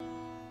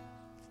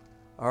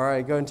All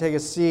right, go and take a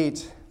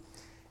seat.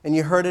 And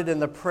you heard it in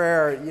the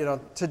prayer.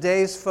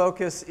 Today's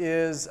focus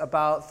is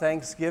about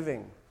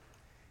Thanksgiving.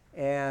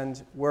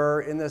 And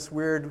we're in this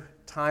weird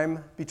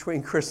time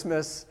between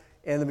Christmas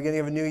and the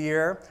beginning of a new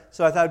year.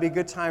 So I thought it'd be a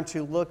good time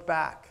to look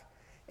back.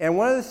 And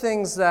one of the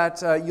things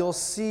that you'll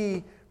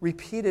see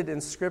repeated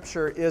in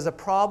Scripture is a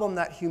problem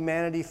that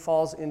humanity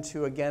falls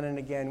into again and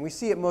again. We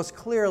see it most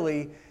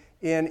clearly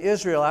in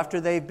Israel after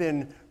they've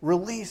been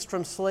released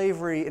from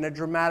slavery in a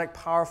dramatic,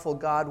 powerful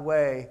God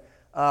way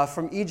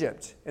from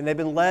Egypt. And they've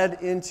been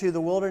led into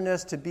the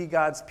wilderness to be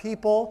God's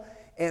people.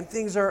 And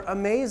things are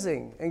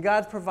amazing. And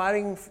God's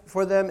providing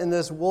for them in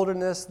this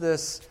wilderness,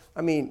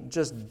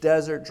 just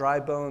desert, dry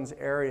bones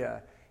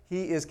area.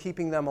 He is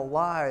keeping them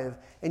alive.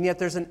 And yet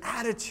there's an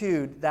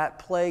attitude that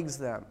plagues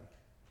them.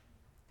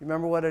 You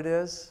remember what it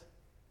is?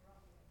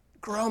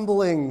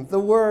 Grumbling. The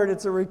word,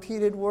 it's a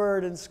repeated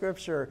word in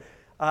Scripture.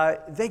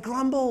 They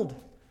grumbled,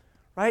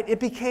 right?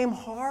 It became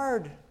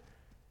hard.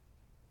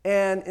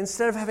 And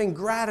instead of having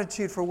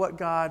gratitude for what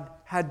God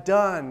had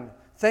done,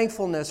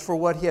 thankfulness for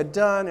what He had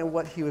done and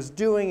what He was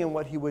doing and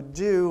what He would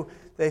do,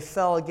 they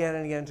fell again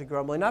and again to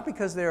grumbling. Not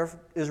because they're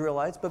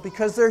Israelites, but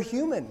because they're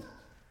human.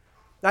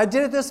 I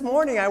did it this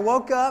morning. I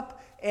woke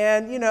up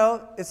and,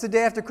 it's the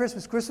day after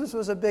Christmas. Christmas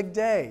was a big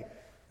day.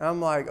 And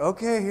I'm like,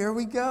 okay, here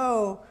we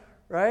go,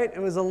 right?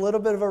 It was a little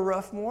bit of a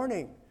rough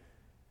morning.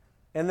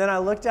 And then I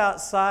looked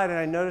outside and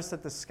I noticed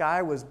that the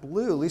sky was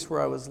blue, at least where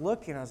I was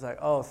looking. I was like,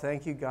 oh,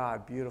 thank you,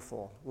 God.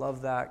 Beautiful.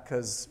 Love that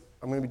because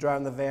I'm going to be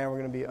driving the van. We're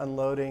going to be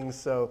unloading,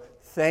 so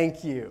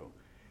thank you.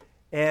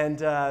 And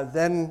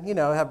then,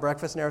 have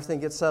breakfast and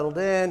everything, get settled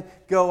in,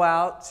 go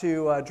out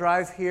to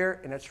drive here,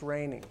 and it's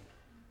raining.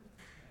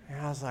 And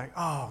I was like,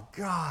 oh,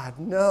 God,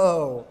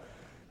 no.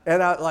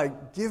 And I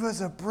give us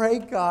a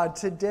break, God,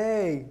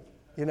 today,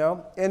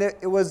 And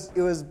it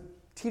was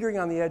teetering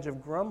on the edge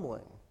of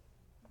grumbling.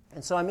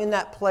 And so I'm in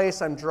that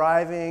place, I'm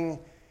driving,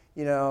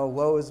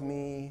 woe is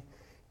me,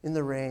 in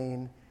the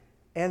rain.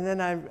 And then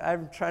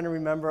I'm trying to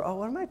remember,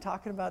 what am I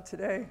talking about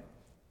today?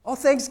 Oh,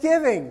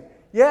 Thanksgiving.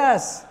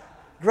 Yes.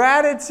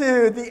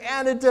 Gratitude, the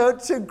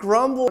antidote to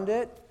grumble.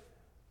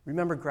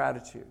 Remember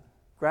gratitude.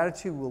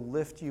 Gratitude will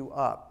lift you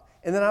up.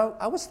 And then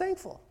I was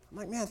thankful. I'm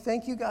like, man,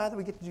 thank you, God, that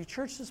we get to do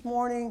church this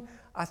morning.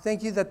 I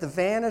thank you that the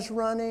van is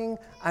running.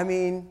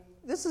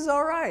 This is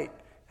all right.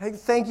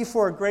 Thank you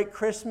for a great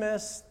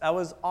Christmas. That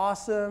was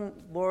awesome.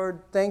 Lord,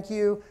 thank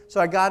you.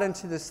 So I got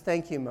into this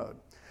thank you mode.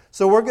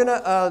 So we're going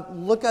to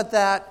look at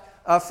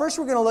that. First,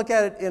 we're going to look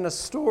at it in a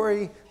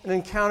story, an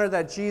encounter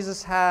that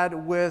Jesus had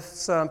with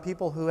some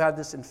people who had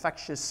this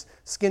infectious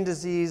skin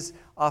disease,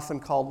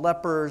 often called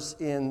lepers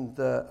in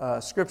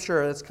the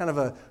Scripture. It's kind of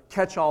a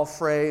catch-all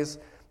phrase.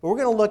 But we're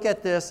going to look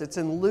at this. It's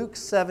in Luke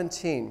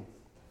 17.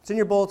 It's in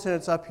your bulletin.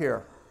 It's up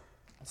here.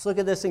 Let's look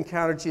at this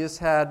encounter Jesus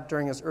had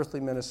during His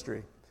earthly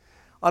ministry.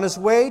 On His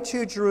way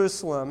to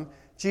Jerusalem,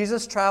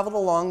 Jesus traveled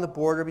along the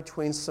border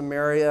between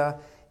Samaria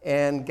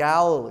and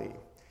Galilee.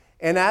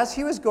 And as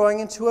He was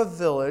going into a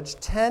village,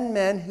 10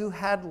 men who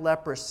had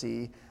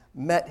leprosy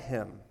met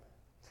Him.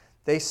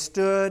 They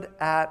stood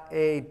at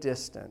a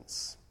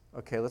distance.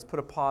 Okay, let's put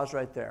a pause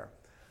right there.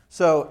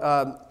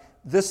 So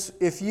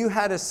if you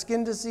had a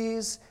skin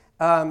disease,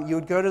 you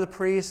would go to the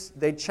priest,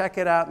 they'd check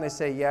it out, and they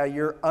say, yeah,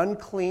 you're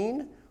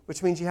unclean,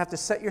 which means you have to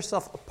set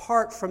yourself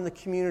apart from the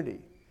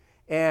community.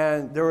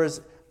 And there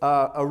was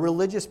a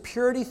religious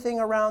purity thing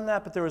around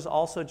that, but there was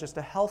also just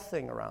a health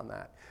thing around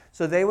that.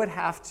 So they would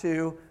have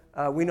to,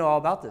 we know all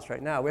about this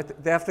right now,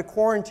 they have to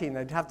quarantine,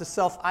 they'd have to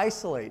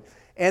self-isolate.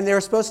 And they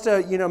were supposed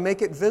to,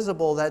 make it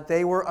visible that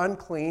they were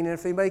unclean, and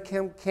if anybody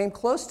came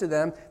close to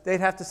them, they'd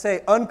have to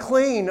say,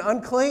 unclean,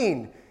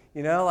 unclean,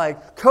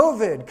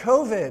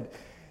 COVID.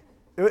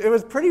 It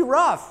was pretty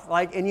rough,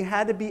 and you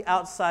had to be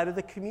outside of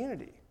the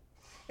community.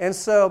 And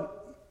so,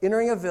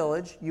 entering a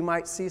village, you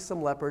might see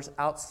some lepers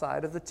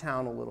outside of the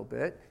town a little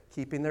bit,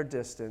 keeping their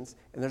distance,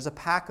 and there's a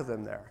pack of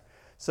them there.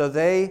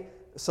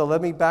 So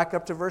let me back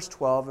up to verse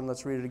 12, and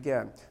let's read it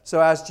again.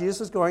 So as Jesus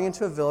was going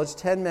into a village,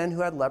 10 men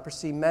who had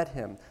leprosy met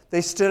Him.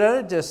 They stood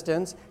at a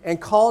distance and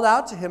called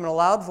out to Him in a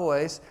loud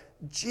voice,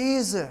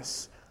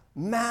 Jesus,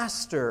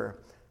 Master,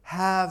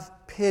 have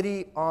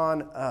pity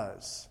on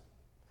us.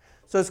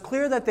 So it's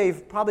clear that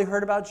they've probably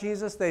heard about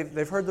Jesus.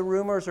 They've heard the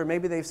rumors, or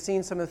maybe they've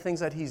seen some of the things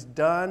that He's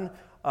done,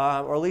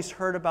 or at least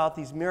heard about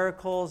these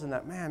miracles, and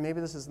that, man,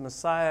 maybe this is the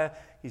Messiah.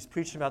 He's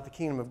preaching about the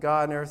kingdom of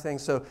God and everything.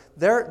 So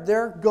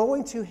they're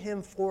going to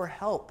Him for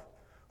help,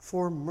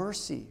 for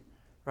mercy,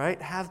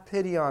 right? Have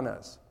pity on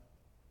us.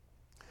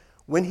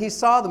 When Jesus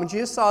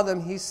saw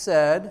them, He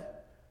said,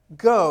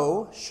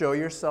 go, show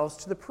yourselves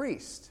to the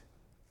priest.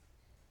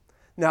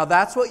 Now,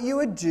 that's what you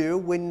would do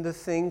when the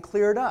thing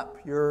cleared up,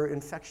 your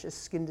infectious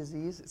skin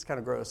disease. It's kind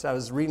of gross. I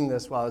was reading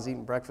this while I was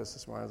eating breakfast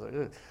this morning. I was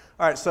like, ugh.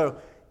 All right, so,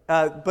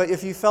 but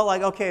if you felt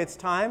like, okay, it's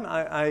time,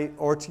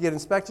 or to get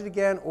inspected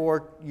again,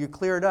 or you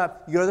clear it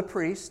up, you go to the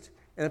priest,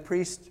 and the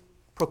priest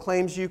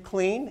proclaims you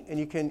clean, and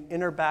you can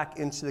enter back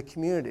into the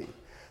community.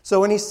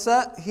 So when he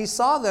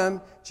saw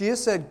them,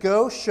 Jesus said,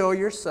 go show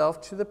yourself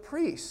to the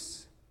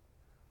priests.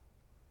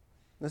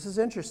 This is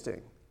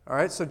interesting. All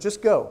right, so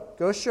just go.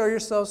 Go show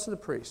yourselves to the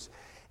priest.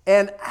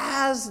 And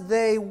as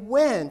they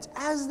went,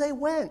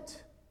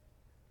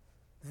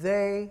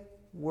 they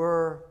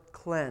were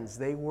cleansed.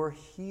 They were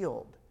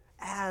healed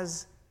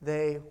as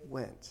they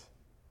went.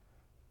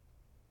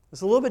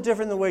 It's a little bit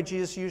different than the way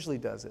Jesus usually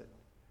does it,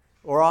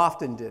 or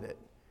often did it,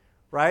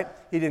 right?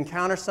 He'd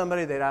encounter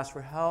somebody, they'd ask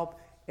for help,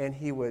 and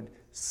he would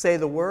say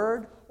the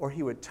word, or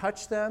he would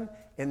touch them,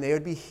 and they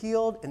would be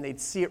healed, and they'd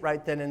see it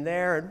right then and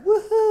there, and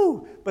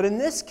woohoo! But in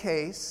this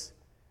case,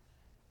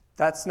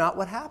 that's not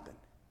what happened.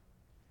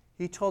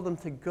 He told them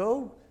to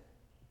go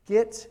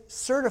get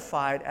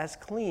certified as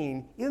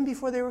clean, even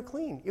before they were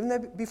clean,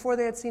 even before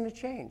they had seen a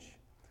change.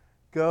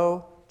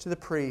 Go to the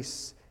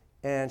priests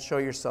and show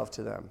yourself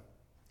to them.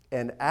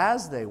 And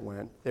as they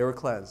went, they were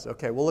cleansed.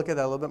 Okay, we'll look at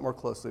that a little bit more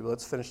closely, but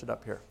let's finish it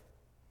up here.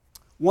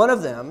 One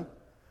of them,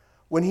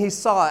 when he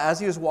saw, as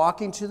he was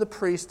walking to the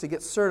priest to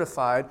get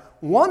certified,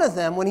 one of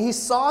them, when he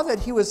saw that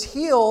he was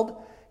healed,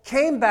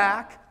 came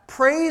back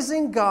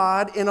praising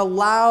God in a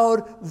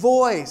loud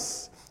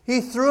voice.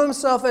 He threw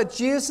himself at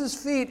Jesus'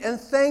 feet and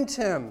thanked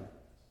him.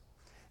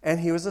 And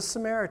he was a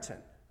Samaritan.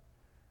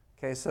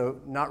 Okay, so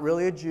not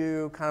really a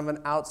Jew, kind of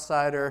an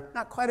outsider,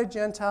 not quite a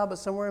Gentile, but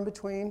somewhere in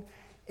between.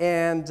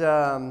 And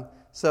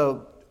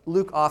so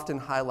Luke often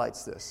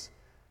highlights this.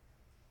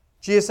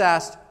 Jesus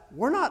asked,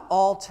 "Were not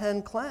all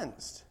 10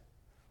 cleansed?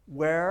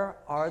 Where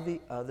are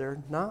the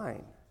other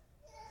 9?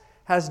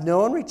 Has no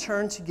one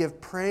returned to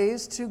give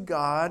praise to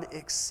God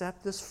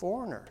except this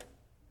foreigner?"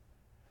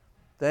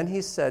 Then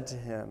he said to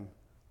him,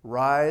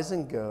 "Rise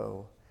and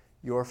go.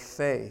 Your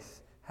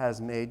faith has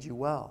made you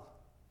well."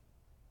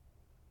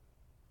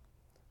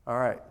 All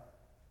right.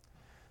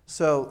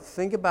 So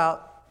think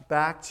about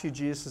back to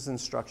Jesus'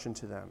 instruction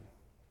to them.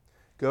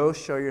 Go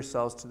show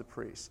yourselves to the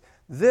priests.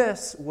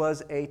 This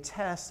was a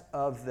test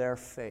of their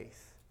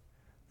faith.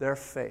 Their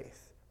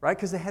faith, right?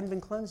 Because they hadn't been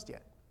cleansed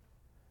yet.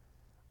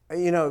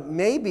 You know,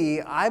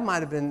 maybe I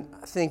might have been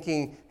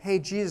thinking, "Hey,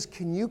 Jesus,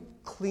 can you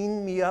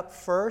clean me up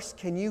first?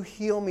 Can you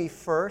heal me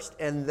first,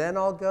 and then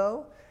I'll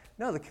go?"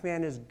 No, the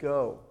command is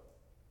go.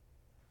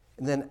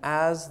 And then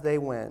as they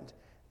went,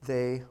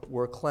 they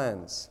were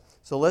cleansed.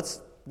 So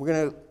we're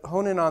going to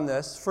hone in on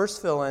this.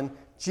 First fill in,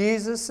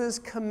 Jesus'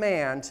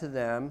 command to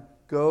them,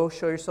 go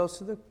show yourselves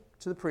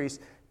to the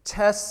priest,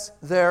 tests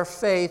their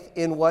faith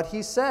in what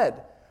he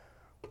said.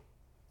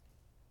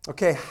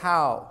 Okay,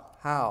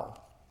 how?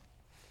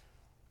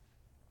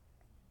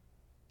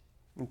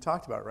 We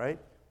talked about it, right?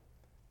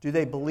 Do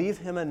they believe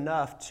him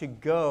enough to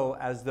go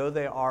as though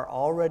they are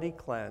already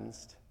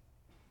cleansed?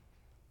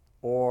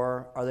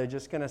 Or are they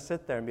just going to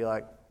sit there and be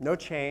like, no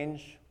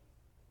change.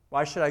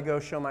 Why should I go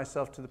show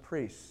myself to the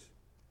priest?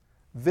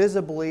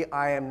 Visibly,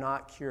 I am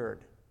not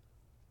cured.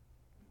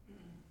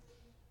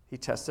 He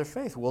tests their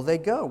faith. Will they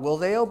go? Will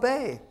they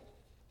obey?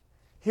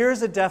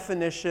 Here's a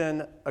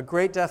definition, a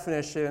great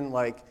definition,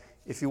 like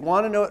if you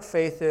want to know what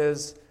faith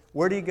is,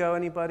 where do you go,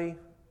 anybody?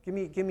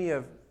 Give me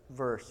a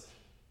verse.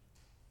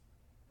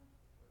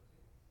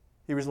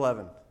 Hebrews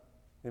 11.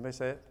 Anybody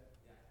say it?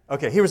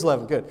 Okay, Hebrews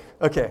 11, good.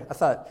 Okay, I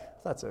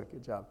thought so,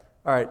 good job.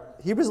 All right,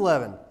 Hebrews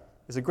 11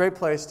 is a great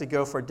place to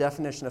go for a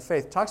definition of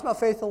faith. It talks about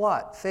faith a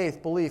lot.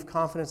 Faith, belief,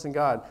 confidence in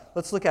God.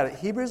 Let's look at it.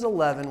 Hebrews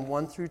 11,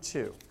 1 through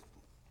 2.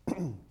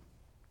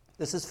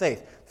 This is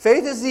faith.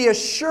 Faith is the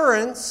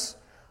assurance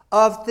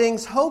of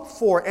things hoped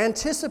for,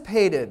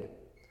 anticipated.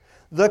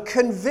 The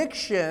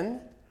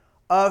conviction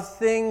of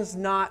things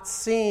not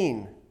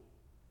seen.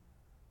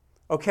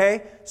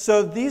 Okay?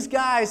 So these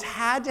guys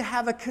had to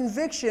have a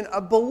conviction,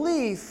 a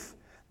belief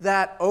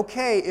that,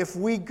 okay, if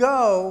we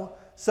go,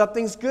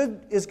 something's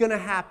good is going to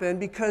happen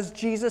because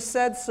Jesus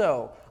said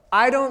so.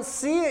 I don't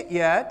see it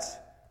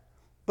yet,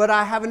 but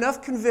I have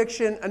enough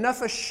conviction,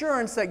 enough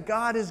assurance that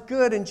God is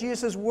good and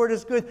Jesus' word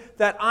is good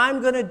that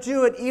I'm going to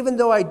do it even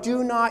though I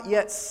do not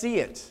yet see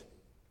it.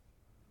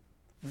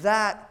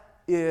 That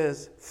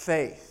is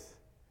faith.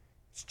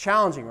 It's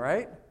challenging,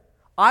 right?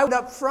 I would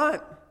up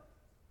front.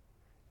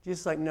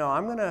 Jesus is like, no, I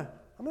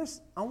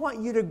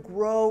want you to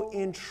grow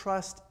in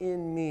trust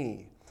in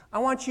me. I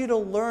want you to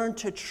learn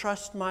to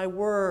trust my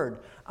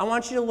word. I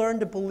want you to learn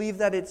to believe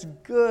that it's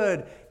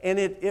good and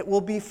it will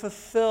be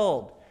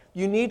fulfilled.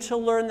 You need to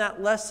learn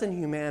that lesson,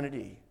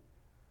 humanity.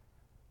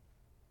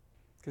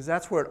 Because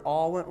that's where it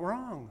all went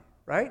wrong,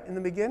 right? In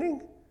the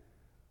beginning,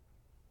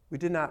 we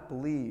did not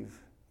believe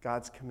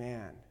God's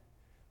command.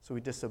 So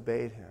we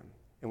disobeyed him.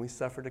 And we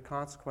suffered the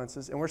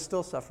consequences, and we're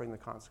still suffering the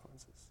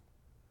consequences.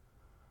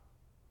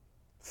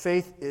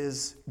 Faith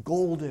is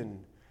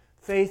golden.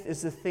 Faith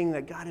is the thing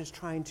that God is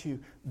trying to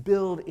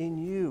build in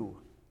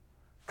you.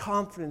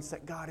 Confidence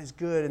that God is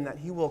good and that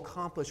he will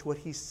accomplish what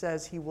he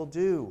says he will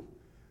do.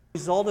 The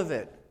result of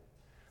it,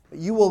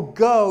 you will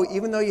go,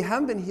 even though you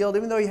haven't been healed,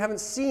 even though you haven't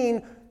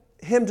seen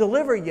him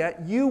deliver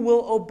yet, you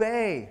will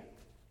obey.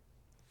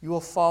 You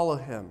will follow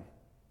him.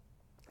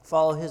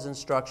 Follow his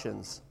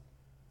instructions.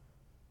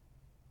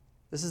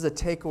 This is a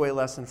takeaway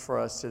lesson for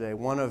us today,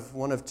 one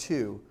of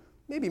two,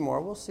 maybe more.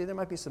 We'll see. There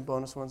might be some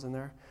bonus ones in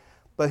there.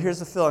 But here's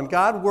the fill-in.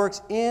 God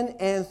works in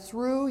and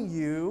through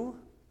you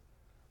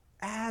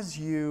as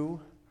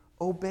you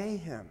obey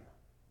him.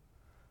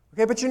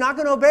 Okay, but you're not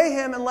going to obey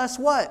him unless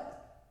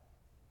what?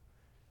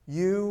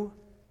 You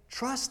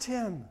trust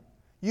him.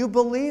 You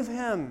believe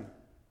him.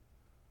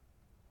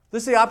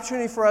 This is the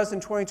opportunity for us in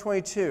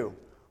 2022.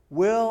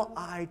 Will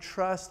I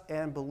trust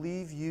and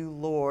believe you,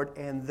 Lord,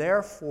 and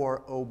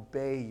therefore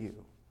obey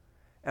you?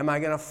 Am I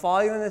going to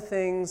follow you in the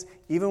things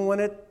even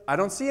when I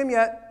don't see them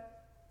yet?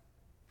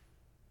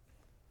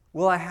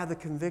 Will I have the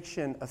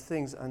conviction of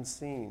things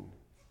unseen?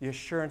 The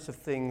assurance of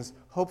things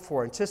hoped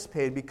for,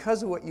 anticipated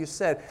because of what you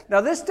said. Now,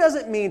 this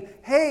doesn't mean,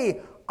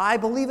 hey, I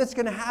believe it's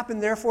going to happen,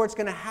 therefore it's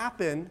going to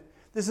happen.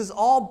 This is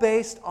all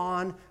based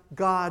on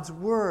God's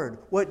word,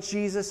 what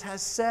Jesus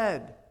has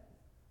said.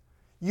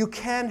 You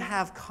can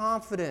have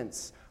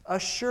confidence,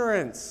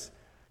 assurance,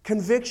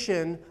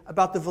 conviction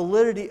about the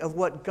validity of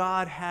what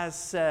God has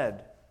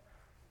said.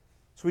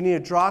 So we need to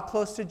draw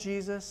close to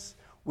Jesus.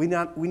 We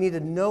need to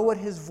know what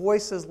his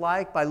voice is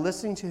like by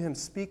listening to him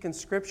speak in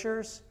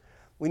scriptures.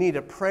 We need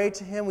to pray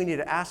to him. We need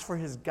to ask for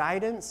his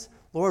guidance.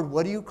 Lord,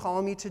 what do you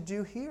call me to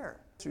do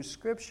here? Through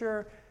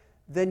scripture,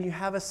 then you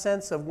have a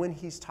sense of when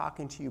he's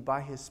talking to you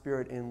by his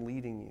Spirit and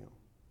leading you.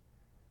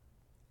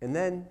 And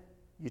then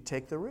you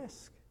take the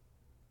risk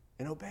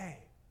and obey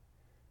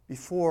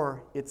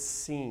before it's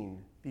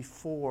seen,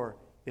 before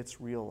it's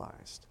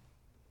realized.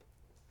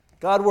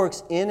 God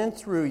works in and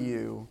through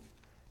you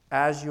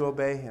as you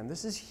obey him.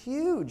 This is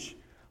huge.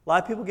 A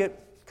lot of people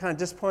get kind of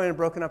disappointed and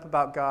broken up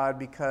about God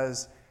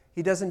because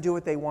he doesn't do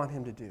what they want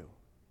him to do.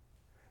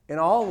 And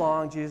all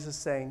along, Jesus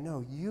is saying,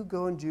 no, you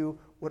go and do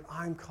what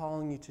I'm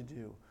calling you to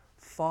do.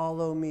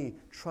 Follow me.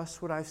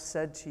 Trust what I've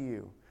said to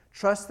you.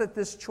 Trust that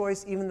this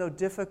choice, even though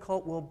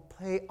difficult, will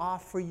pay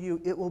off for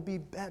you. It will be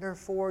better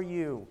for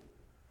you.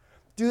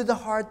 Do the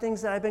hard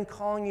things that I've been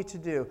calling you to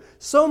do.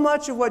 So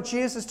much of what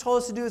Jesus has told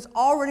us to do is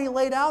already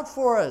laid out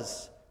for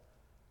us.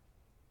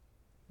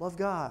 Love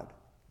God.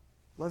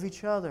 Love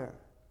each other.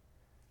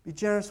 Be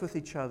generous with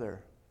each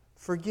other.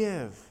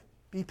 Forgive.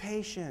 Be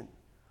patient.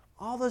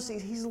 All those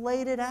things, he's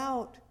laid it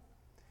out.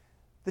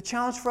 The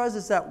challenge for us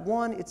is that,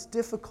 one, it's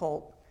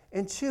difficult,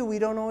 and two, we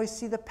don't always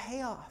see the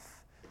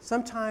payoff.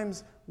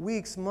 Sometimes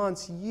weeks,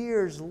 months,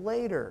 years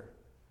later.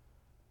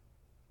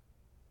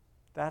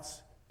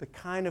 That's the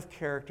kind of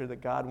character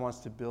that God wants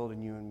to build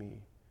in you and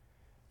me.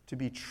 To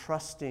be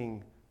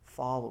trusting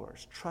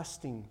followers,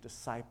 trusting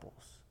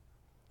disciples.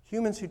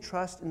 Humans who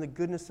trust in the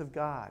goodness of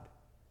God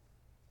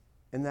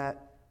and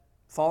that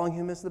following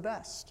him is the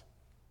best.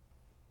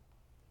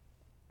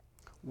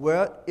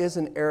 What is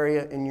an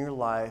area in your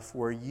life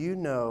where you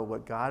know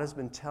what God has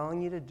been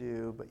telling you to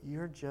do, but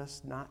you're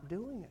just not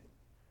doing it?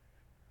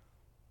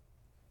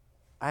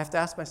 I have to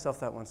ask myself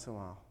that once in a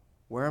while.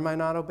 Where am I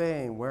not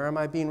obeying? Where am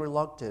I being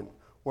reluctant?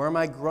 Where am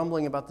I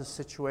grumbling about the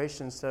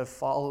situation instead of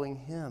following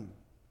him?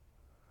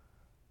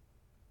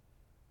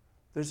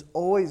 There's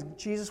always,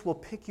 Jesus will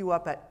pick you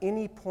up at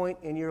any point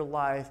in your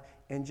life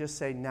and just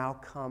say, now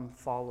come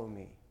follow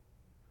me.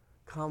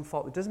 Come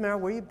follow. It doesn't matter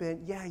where you've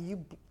been. Yeah,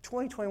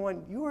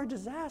 2021, you were a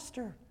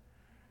disaster.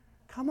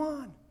 Come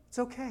on. It's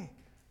okay.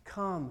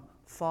 Come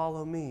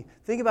follow me.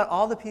 Think about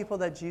all the people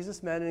that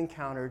Jesus met and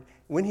encountered.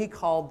 When he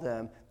called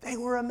them, they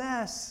were a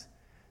mess.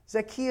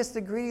 Zacchaeus,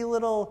 the greedy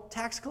little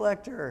tax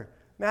collector.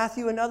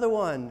 Matthew, another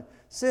one.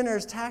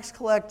 Sinners, tax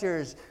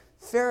collectors,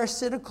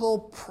 pharisaical,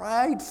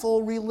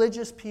 prideful,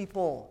 religious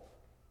people.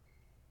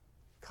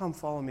 Come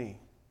follow me.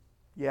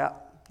 Yeah,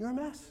 you're a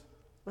mess.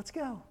 Let's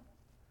go.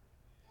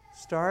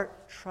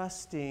 Start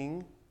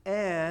trusting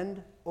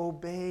and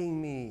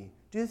obeying me.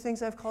 Do the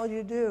things I've called you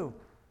to do.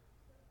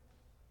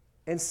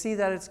 And see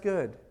that it's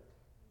good.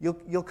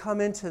 You'll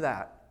come into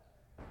that.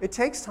 It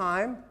takes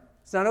time.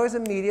 It's not always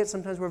immediate.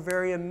 Sometimes we're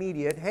very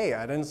immediate. Hey,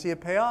 I didn't see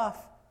it pay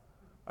off.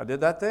 I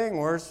did that thing.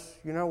 Where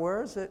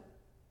is it?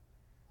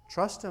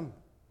 Trust him.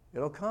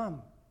 It'll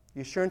come.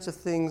 The assurance of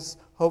things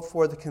hoped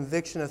for, the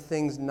conviction of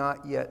things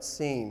not yet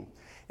seen.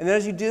 And then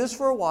as you do this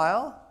for a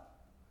while,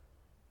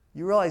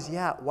 you realize,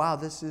 wow,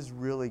 this is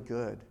really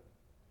good.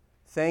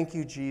 Thank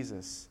you,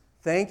 Jesus.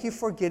 Thank you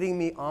for getting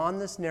me on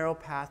this narrow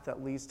path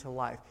that leads to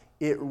life.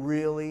 It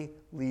really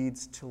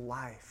leads to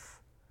life.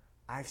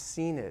 I've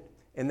seen it.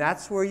 And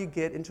that's where you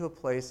get into a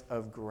place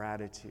of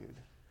gratitude.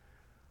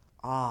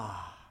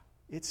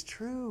 It's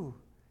true.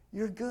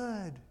 You're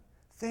good.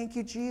 Thank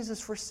you, Jesus,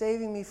 for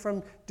saving me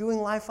from doing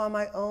life on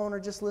my own or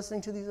just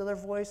listening to these other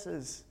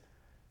voices.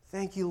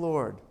 Thank you,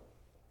 Lord.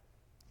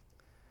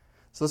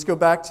 So let's go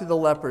back to the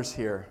lepers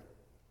here.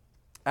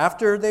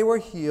 After they were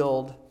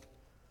healed,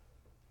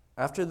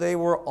 after they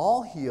were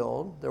all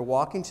healed, they're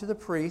walking to the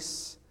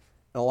priests.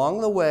 And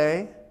along the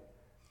way,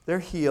 they're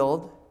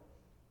healed.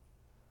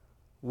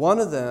 One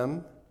of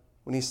them,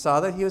 when he saw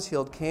that he was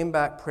healed, came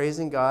back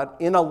praising God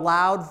in a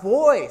loud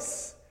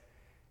voice.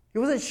 He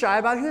wasn't shy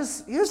about it.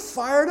 He was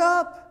fired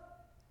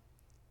up.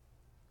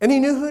 And he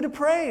knew who to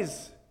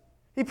praise.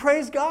 He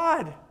praised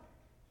God.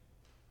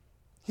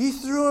 He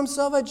threw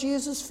himself at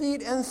Jesus'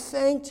 feet and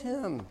thanked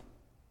him.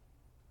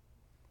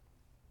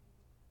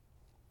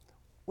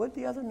 What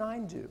did the other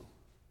 9 do?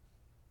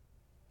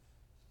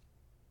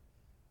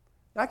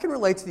 I can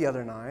relate to the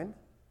other 9.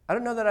 I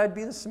don't know that I'd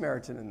be the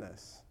Samaritan in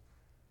this,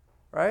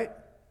 right?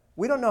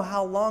 We don't know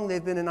how long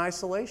they've been in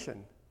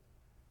isolation.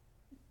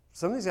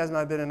 Some of these guys might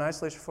have been in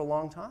isolation for a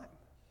long time.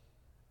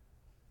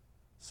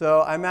 So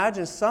I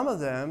imagine some of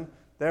them,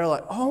 they're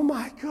like, oh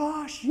my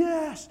gosh,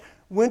 yes.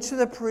 Went to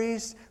the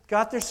priest,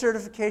 got their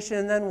certification,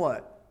 and then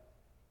what?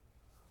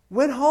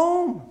 Went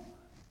home.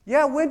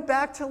 Yeah, went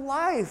back to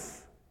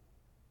life.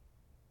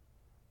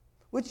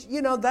 Which,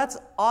 that's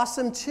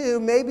awesome too.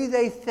 Maybe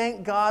they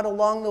thank God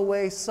along the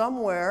way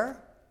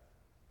somewhere,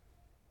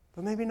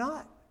 but maybe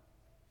not.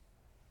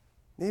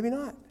 Maybe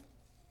not.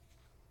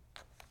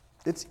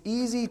 It's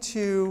easy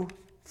to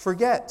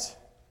forget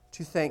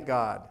to thank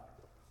God.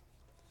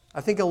 I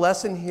think a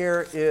lesson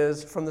here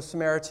is from the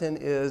Samaritan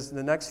is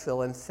the next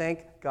fill-in,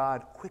 thank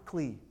God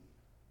quickly.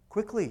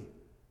 Quickly.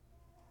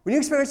 When you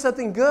experience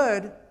something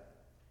good,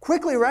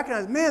 quickly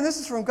recognize, man, this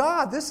is from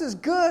God. This is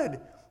good.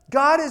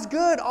 God is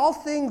good. All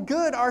things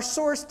good are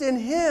sourced in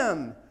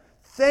Him.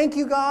 Thank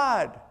you,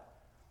 God.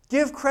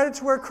 Give credit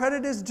to where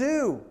credit is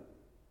due.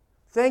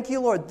 Thank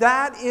you, Lord.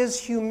 That is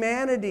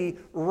humanity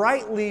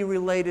rightly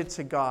related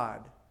to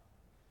God.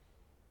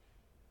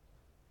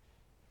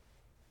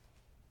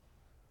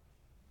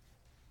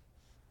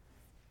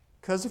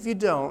 Because if you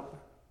don't,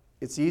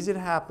 it's easy to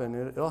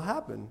happen. It'll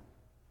happen.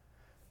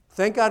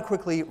 Thank God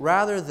quickly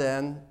rather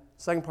than,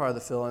 second part of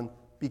the fill-in,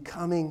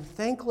 becoming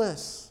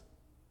thankless.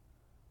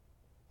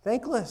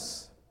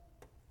 Thankless.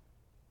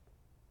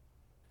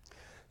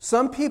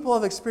 Some people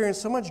have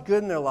experienced so much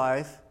good in their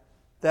life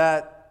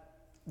that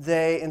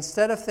they,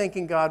 instead of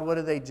thanking God,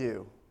 what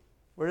do?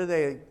 Where do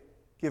they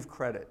give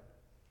credit?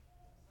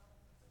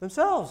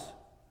 Themselves.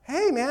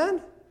 Hey,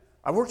 man,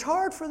 I worked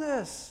hard for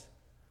this.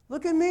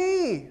 Look at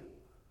me.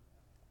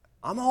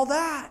 I'm all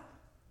that.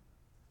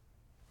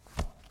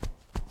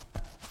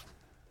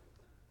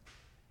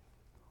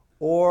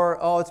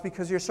 Or, oh, it's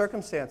because of your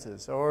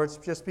circumstances. Or it's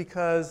just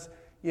because,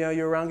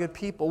 you're around good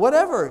people.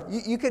 Whatever.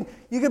 You can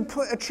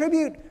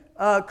attribute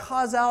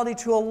causality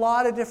to a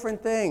lot of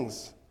different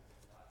things.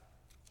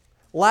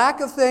 Lack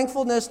of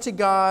thankfulness to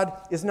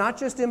God is not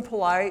just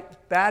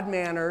impolite, bad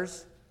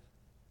manners.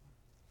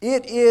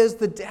 It is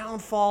the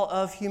downfall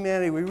of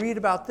humanity. We read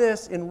about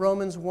this in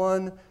Romans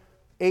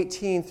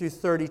 1:18 through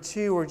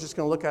 32. We're just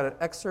going to look at an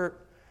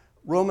excerpt.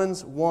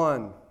 Romans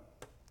 1.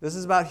 This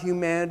is about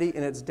humanity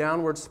in its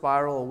downward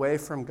spiral away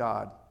from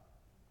God.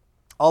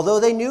 Although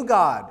they knew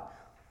God,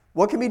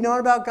 what can be known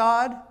about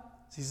God?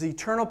 His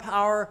eternal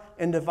power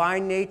and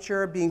divine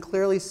nature being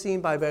clearly seen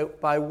by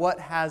what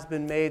has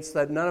been made, so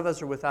that none of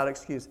us are without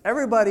excuse.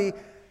 Everybody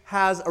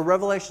has a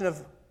revelation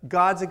of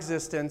God's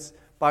existence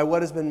by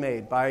what has been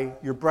made, by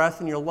your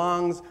breath in your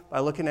lungs,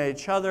 by looking at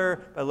each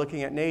other, by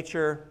looking at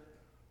nature.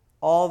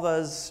 All of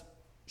us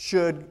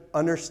should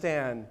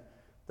understand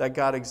that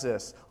God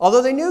exists.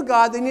 Although they knew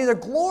God, they neither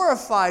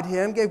glorified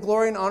Him, gave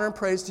glory and honor and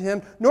praise to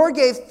Him, nor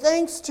gave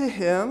thanks to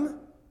Him,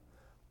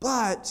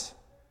 but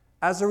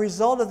as a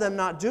result of them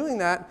not doing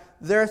that,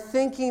 their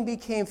thinking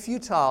became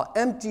futile,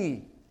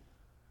 empty,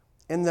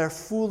 and their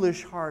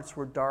foolish hearts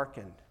were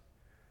darkened.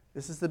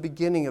 This is the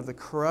beginning of the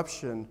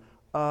corruption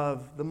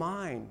of the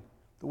mind,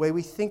 the way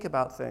we think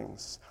about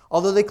things.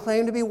 Although they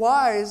claimed to be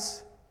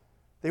wise,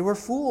 they were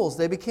fools.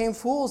 They became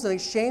fools and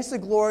exchanged the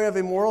glory of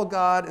a mortal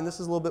God, and this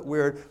is a little bit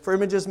weird, for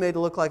images made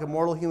to look like a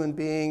mortal human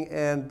being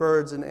and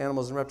birds and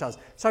animals and reptiles.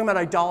 It's talking about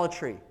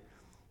idolatry.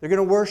 They're going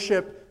to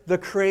worship the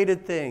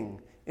created thing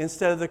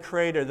instead of the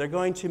Creator. They're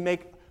going to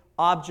make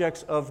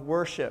objects of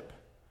worship.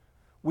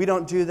 We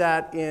don't do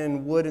that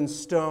in wood and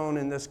stone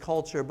in this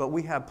culture, but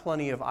we have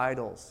plenty of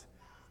idols,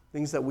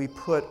 things that we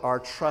put our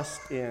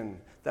trust in,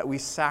 that we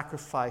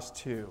sacrifice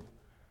to,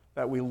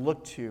 that we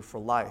look to for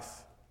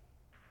life.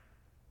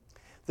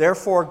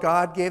 Therefore,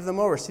 God gave them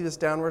over. See this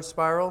downward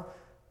spiral?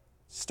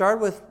 Start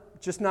with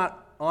just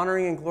not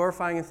honoring and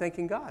glorifying and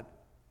thanking God.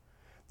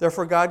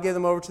 Therefore, God gave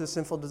them over to the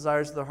sinful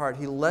desires of their heart.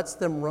 He lets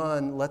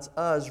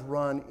us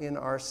run in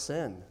our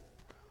sin.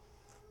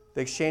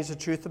 They exchanged the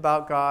truth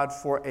about God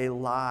for a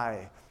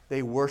lie.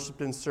 They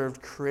worshiped and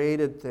served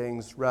created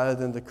things rather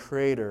than the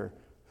Creator,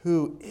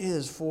 who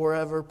is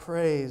forever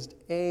praised.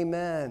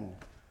 Amen.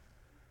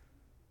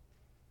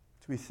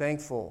 To be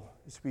thankful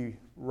is to be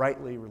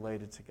rightly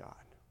related to God.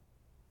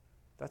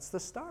 That's the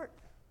start.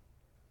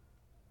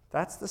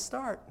 That's the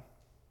start.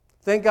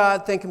 Thank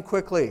God, thank Him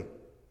quickly.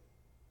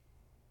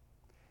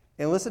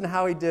 And listen to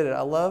how he did it.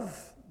 I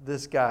love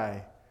this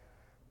guy.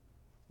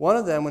 One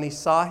of them, when he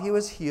saw he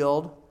was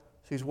healed,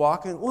 so he's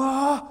walking,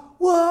 whoa,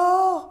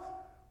 whoa.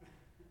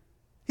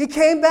 He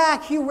came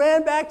back. He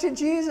ran back to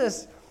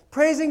Jesus,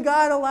 praising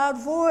God in a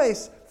loud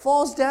voice,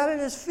 falls down at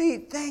His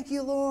feet. Thank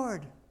you,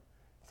 Lord.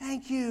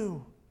 Thank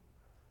you.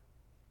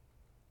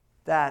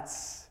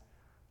 That's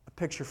a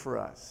picture for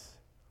us.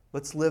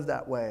 Let's live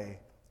that way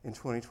in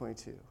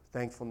 2022.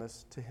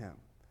 Thankfulness to Him.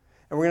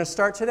 And we're going to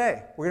start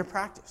today. We're going to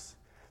practice.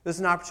 This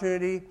is an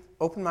opportunity,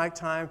 open mic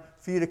time,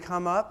 for you to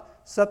come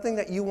up, something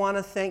that you want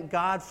to thank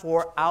God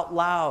for out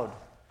loud.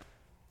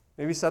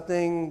 Maybe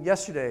something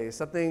yesterday,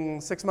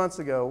 something 6 months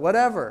ago,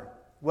 whatever.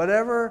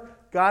 Whatever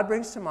God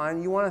brings to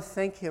mind you want to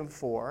thank him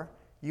for,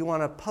 you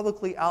want to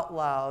publicly out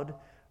loud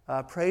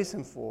praise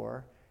him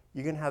for,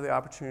 you can have the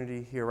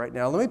opportunity here right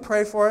now. Let me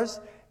pray for us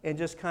and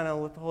just kind of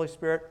let the Holy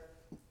Spirit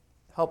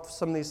help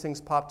some of these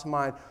things pop to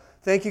mind.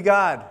 Thank you,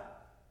 God.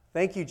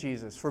 Thank you,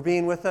 Jesus, for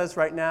being with us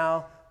right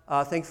now.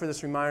 Thank you for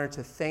this reminder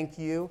to thank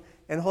you.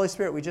 And Holy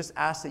Spirit, we just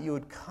ask that you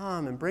would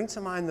come and bring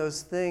to mind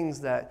those things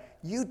that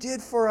you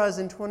did for us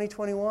in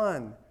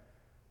 2021.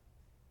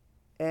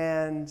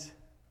 And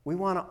we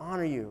want to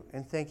honor you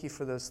and thank you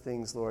for those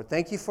things, Lord.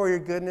 Thank you for your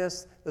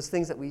goodness, those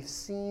things that we've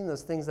seen,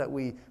 those things that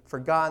we've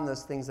forgotten,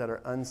 those things that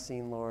are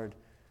unseen, Lord.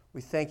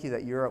 We thank you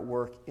that you're at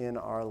work in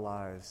our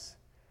lives.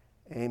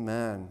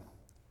 Amen.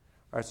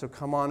 All right, so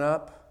come on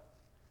up.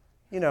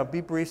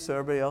 Be brief so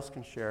everybody else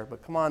can share,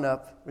 but come on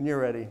up when you're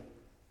ready.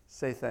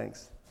 Say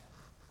thanks.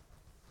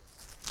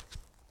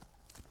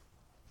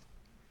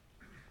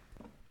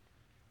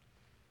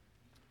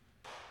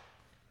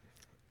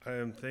 I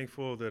am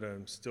thankful that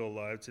I'm still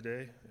alive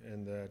today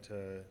and that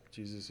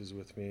Jesus is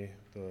with me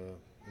the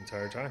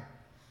entire time.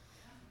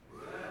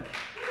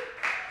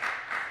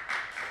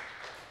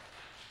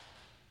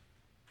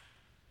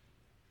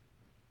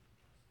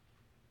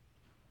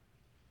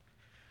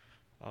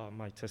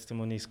 My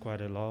testimony is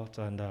quite a lot,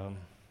 and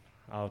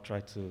I'll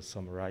try to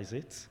summarize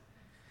it.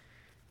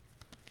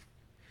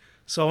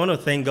 So I want to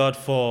thank God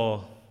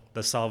for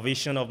the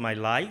salvation of my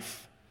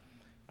life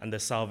and the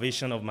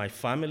salvation of my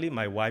family,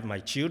 my wife, my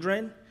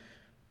children.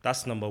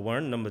 That's number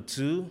one. Number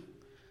two,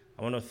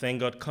 I want to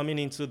thank God coming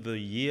into the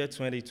year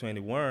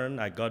 2021.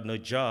 I got no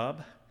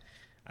job,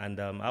 and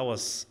I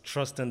was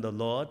trusting the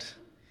Lord.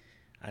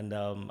 And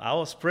I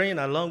was praying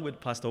along with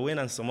Pastor Wayne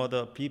and some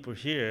other people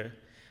here.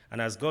 And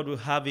as God will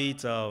have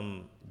it,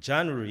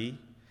 January,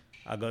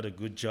 I got a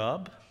good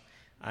job.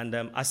 And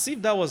as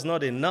if that was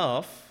not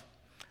enough,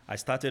 I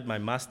started my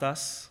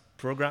master's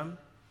program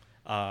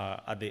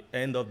at the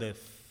end of the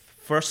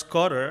first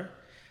quarter.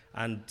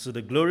 And to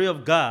the glory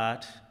of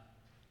God,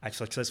 I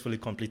successfully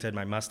completed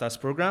my master's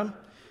program.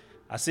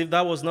 As if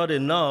that was not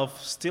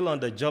enough, still on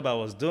the job I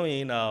was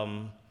doing,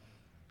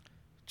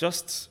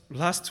 just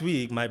last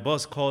week, my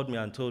boss called me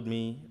and told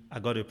me I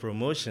got a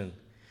promotion.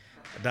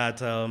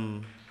 That,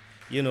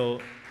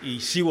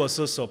 she was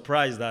so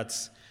surprised that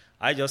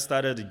I just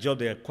started the job.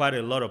 There are quite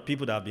a lot of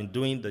people that have been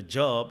doing the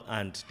job,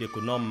 and they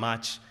could not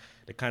match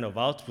the kind of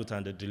output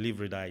and the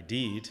delivery that I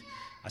did.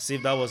 As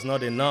if that was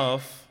not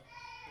enough,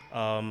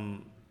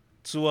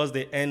 towards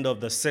the end of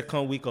the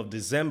second week of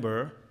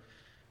December,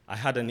 I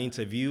had an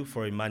interview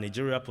for a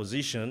managerial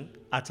position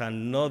at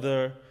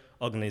another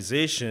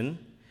organization,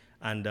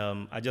 and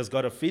I just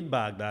got a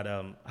feedback that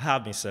I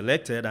have been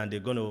selected, and they're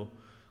going to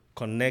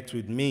connect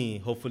with me,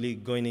 hopefully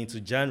going into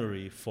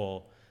January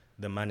for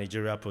the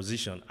managerial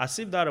position. As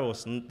if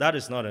that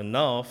is not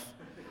enough,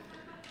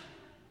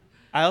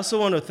 I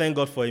also want to thank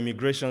God for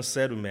immigration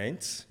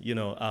settlement.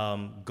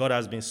 God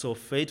has been so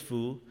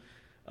faithful.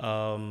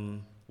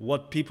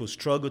 What people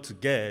struggle to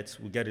get,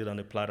 we get it on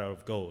a platter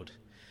of gold.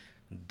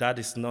 That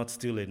is not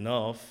still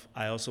enough.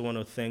 I also want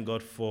to thank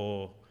God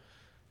for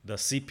the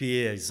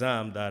CPA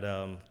exam that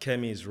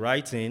Kemi is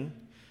writing.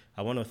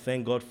 I want to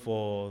thank God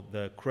for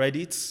the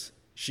credits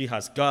she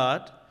has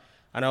got.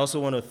 And I also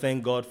want to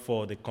thank God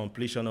for the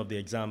completion of the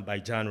exam by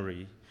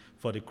January,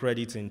 for the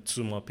credit in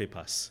 2 more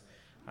papers.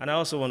 And I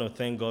also want to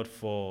thank God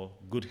for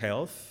good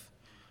health,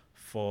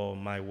 for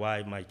my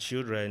wife, my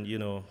children.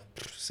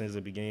 Since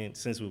the beginning,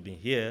 since we've been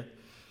here,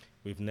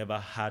 we've never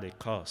had a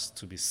cause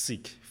to be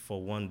sick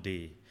for one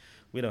day.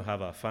 We don't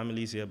have our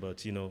families here,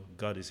 but,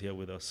 God is here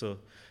with us. So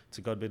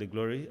to God be the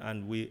glory.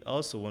 And we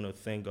also want to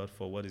thank God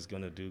for what he's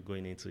going to do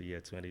going into year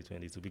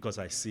 2022, because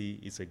I see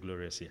it's a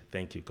glorious year.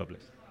 Thank you. God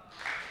bless.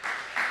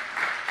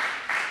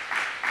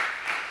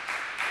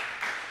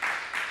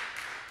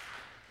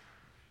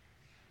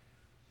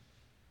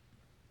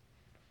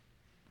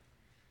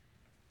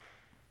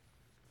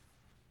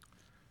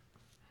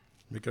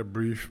 Make it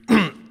brief.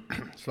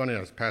 It's funny,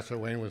 as Pastor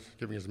Wayne was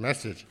giving his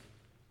message,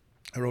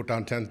 I wrote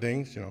down 10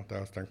 things, that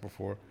I was thankful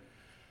for.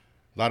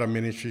 A lot of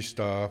ministry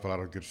stuff, a lot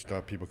of good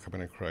stuff, people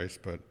coming to Christ.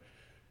 But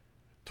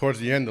towards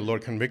the end, the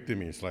Lord convicted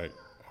me. It's like,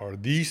 are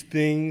these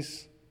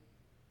things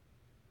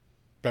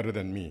better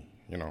than me?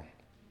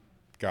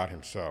 God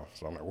himself.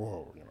 So I'm like,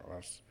 whoa,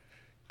 that's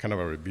kind of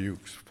a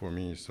rebuke for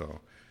me. So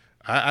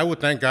I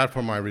would thank God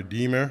for my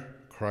Redeemer,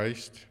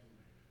 Christ,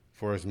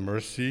 for his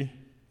mercy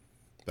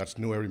that's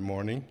new every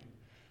morning,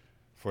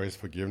 for his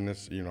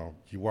forgiveness.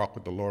 You walk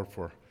with the Lord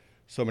for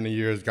so many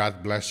years.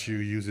 God bless you,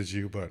 uses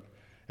you, but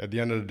at the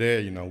end of the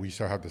day, we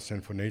still have the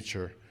sinful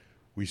nature.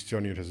 We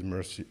still need his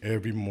mercy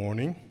every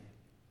morning.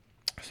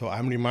 So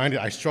I'm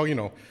reminded, I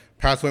struggle,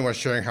 Pastor Wayne was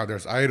sharing how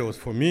there's idols.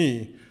 For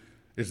me,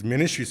 it's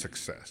ministry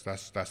success.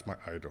 That's my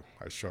idol.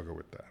 I struggle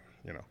with that,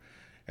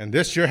 And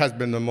this year has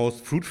been the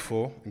most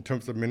fruitful in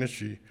terms of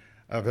ministry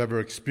I've ever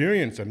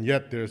experienced, and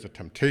yet there's a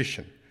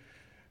temptation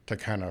to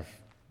kind of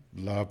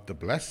love the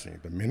blessing,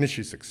 the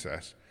ministry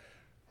success,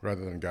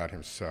 rather than God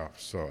himself.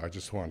 So I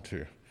just want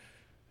to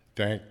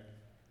thank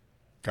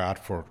God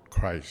for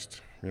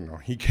Christ.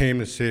 He came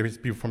to save his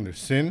people from their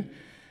sin,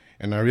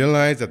 And I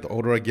realize that the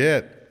older I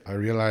get, I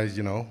realize,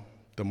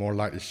 the more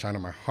light is shining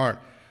in my heart.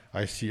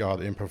 I see all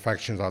the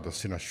imperfections, all the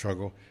sin I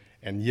struggle,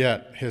 and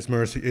yet his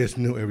mercy is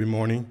new every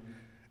morning,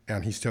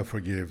 and he still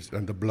forgives,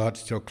 and the blood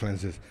still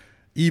cleanses,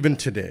 even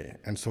today.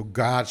 And so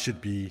God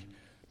should be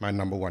my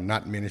number one,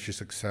 not ministry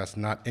success,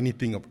 not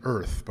anything of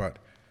earth, but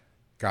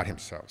God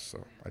himself.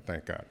 So I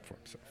thank God for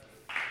himself.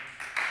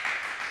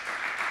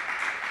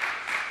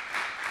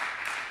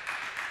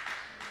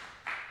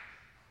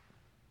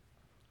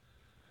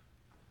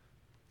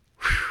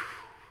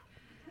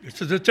 This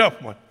is a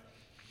tough one.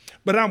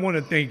 But I want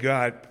to thank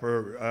God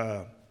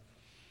for,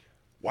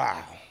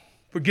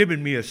 for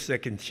giving me a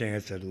second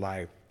chance at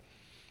life.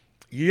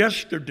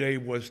 Yesterday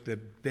was the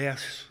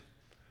best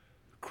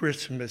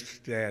Christmas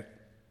that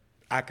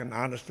I can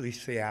honestly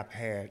say I've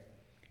had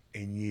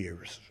in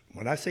years.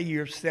 When I say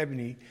years,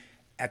 70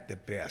 at the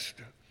best.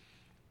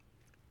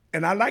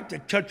 And I like to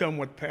touch on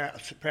what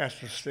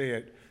Pastor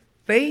said.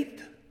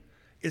 Faith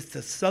is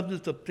the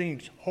substance of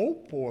things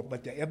hoped for,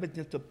 but the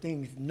evidence of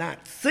things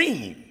not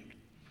seen.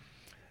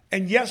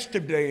 And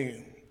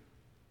yesterday,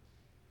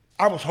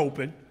 I was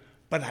hoping,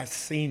 but I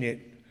seen it.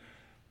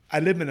 I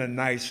live in a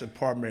nice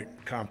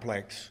apartment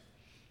complex,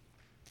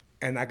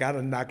 and I got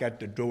a knock at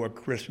the door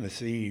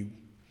Christmas Eve,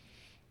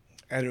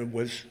 and it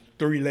was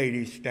 3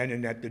 ladies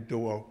standing at the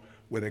door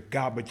with a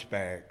garbage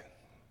bag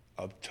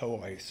of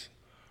toys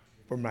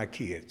for my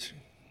kids.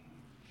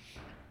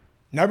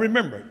 Now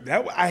remember,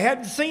 that I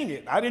hadn't seen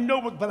it. I didn't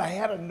know, but I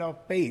had enough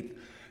faith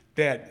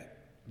that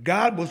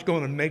God was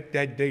going to make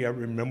that day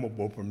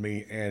memorable for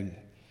me. And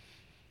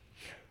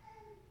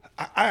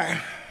I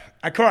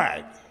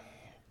cried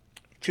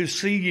to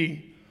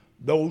see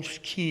those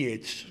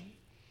kids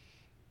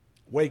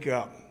wake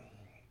up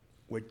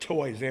with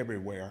toys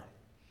everywhere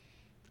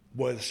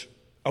was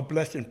a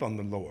blessing from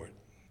the Lord.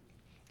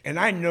 And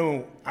I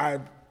know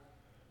I've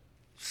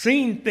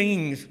seen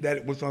things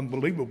that was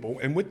unbelievable.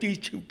 And with these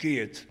 2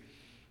 kids,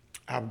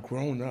 I've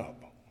grown up.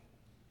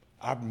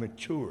 I've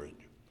matured.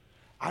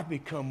 I've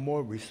become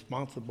more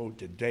responsible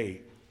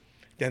today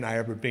than I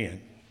ever been.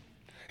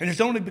 And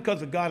it's only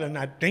because of God, and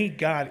I thank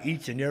God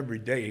each and every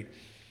day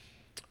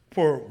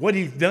for what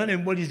he's done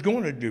and what he's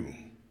going to do.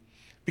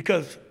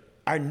 Because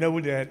I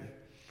know that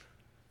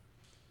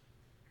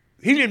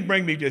he didn't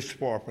bring me this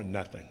far for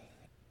nothing.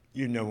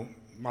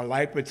 My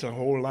life is a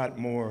whole lot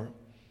more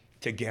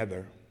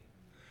together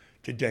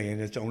today,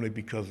 and it's only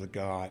because of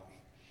God.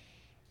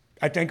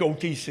 I thank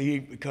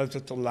OTC because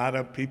it's a lot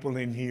of people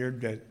in here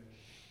that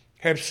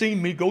have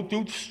seen me go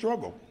through the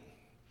struggle.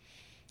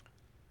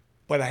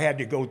 But I had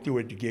to go through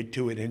it to get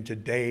to it, and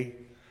today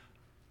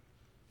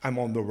I'm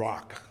on the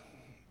rock.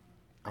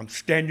 I'm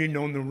standing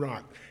on the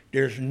rock.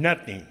 There's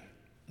nothing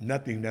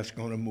that's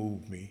going to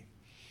move me.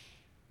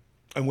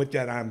 And with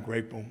that, I'm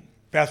grateful.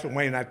 Pastor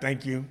Wayne, I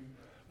thank you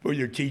for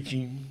your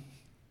teaching,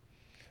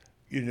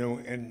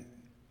 and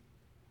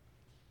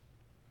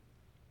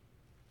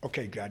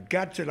okay,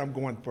 God said I'm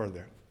going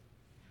further.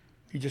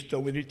 He just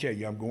told me to tell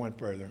you I'm going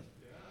further.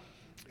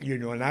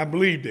 And I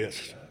believe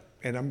this,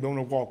 and I'm going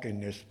to walk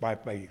in this by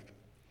faith.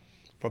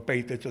 For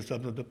faith is the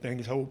substance of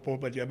things hoped for,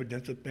 but the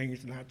evidence of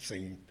things not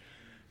seen.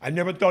 I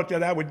never thought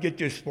that I would get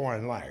this far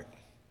in life.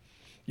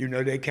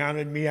 They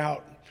counted me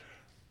out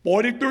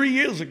 43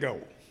 years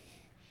ago,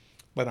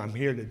 but I'm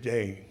here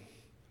today.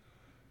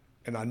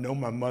 And I know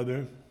my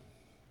mother,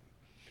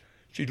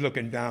 she's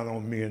looking down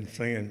on me and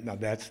saying, now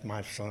that's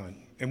my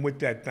son. And with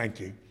that,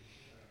 thank you.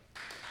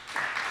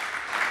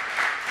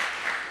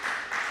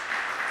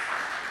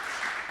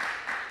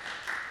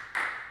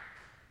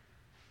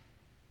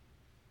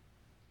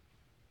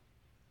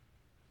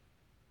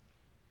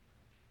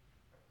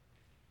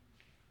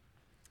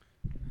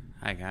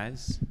 Hi,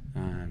 guys.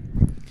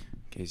 In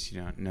case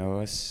you don't know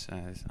us,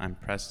 I'm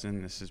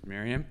Preston. This is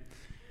Miriam.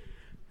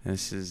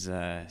 This is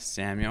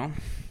Samuel.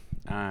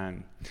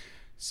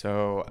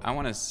 So I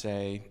want to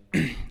say,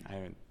 I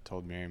haven't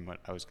told Miriam what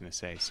I was going to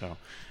say. So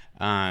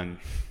I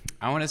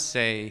want to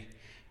say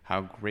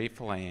how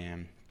grateful I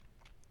am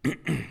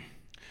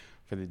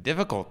for the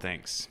difficult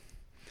things.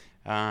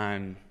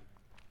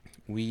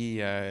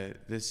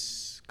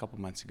 This couple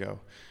months ago,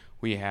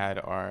 we had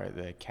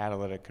the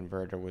catalytic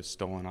converter was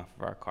stolen off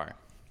of our car.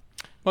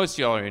 Most of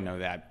you already know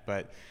that,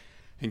 but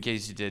in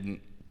case you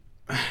didn't,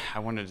 I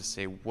wanted to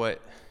say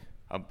what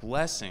a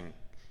blessing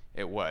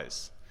it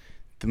was.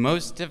 The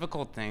most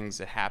difficult things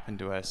that happen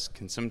to us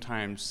can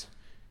sometimes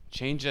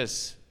change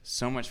us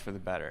so much for the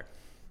better.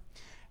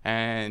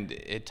 And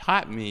it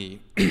taught me,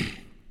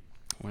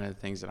 one of the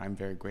things that I'm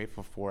very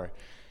grateful for,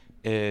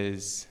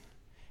 is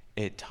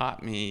it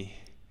taught me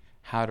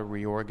how to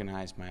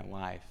reorganize my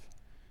life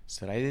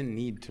so that I didn't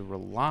need to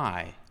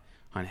rely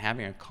on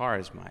having a car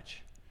as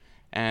much.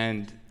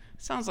 And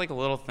it sounds like a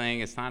little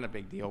thing, it's not a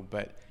big deal,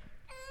 but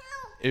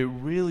it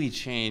really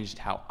changed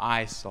how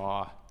I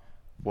saw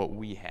what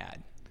we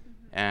had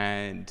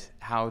and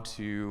how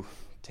to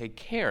take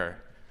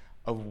care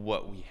of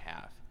what we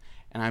have.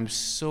 And I'm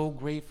so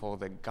grateful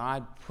that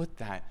God put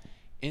that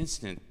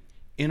instant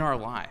in our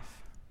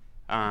life.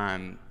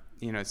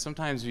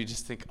 sometimes we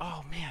just think,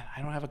 oh man,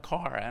 I don't have a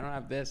car, I don't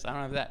have this, I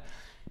don't have that.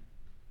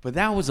 But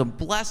that was a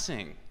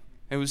blessing.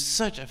 It was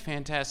such a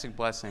fantastic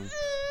blessing.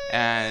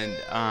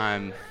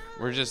 And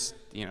we're just,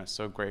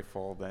 so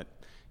grateful that,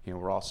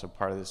 we're also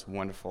part of this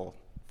wonderful,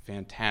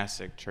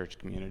 fantastic church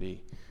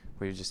community.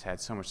 We've just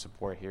had so much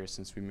support here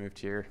since we moved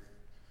here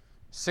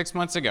 6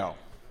 months ago.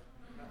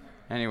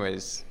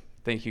 Anyways,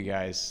 thank you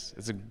guys.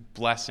 It's a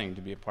blessing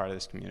to be a part of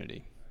this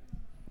community.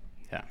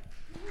 Yeah.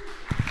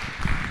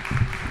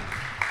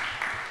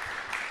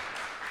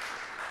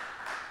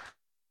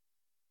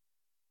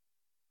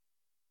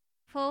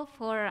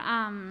 For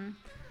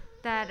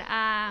that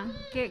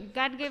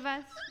God gave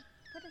us.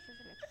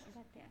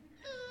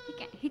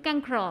 He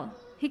can crawl.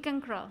 He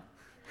can crawl.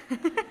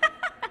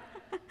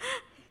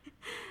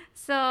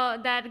 So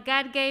that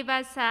God gave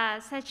us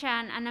such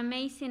an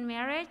amazing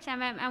marriage.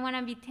 I want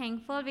to be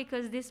thankful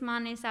because this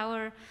month is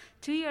our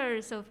 2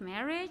 years of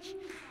marriage,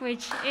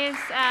 which is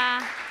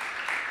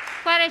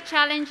quite a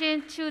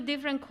challenging. 2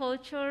 different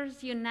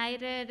cultures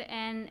united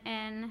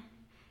and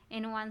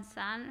in one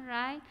son,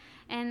 right?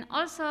 And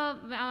also,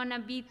 I want to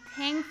be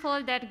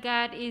thankful that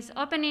God is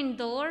opening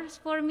doors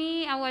for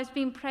me. I was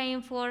been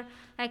praying for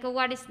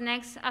what is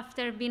next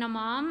after being a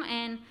mom,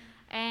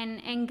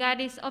 and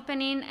God is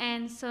opening.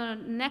 And so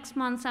next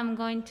month I'm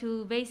going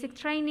to basic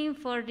training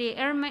for the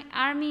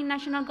Army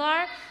National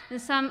Guard. And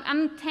so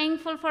I'm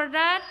thankful for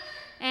that.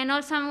 And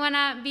also I want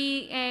to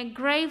be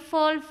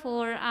grateful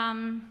for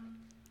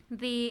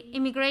the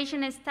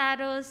immigration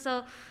status.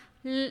 So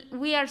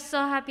we are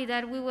so happy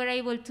that we were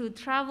able to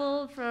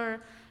travel for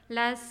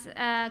last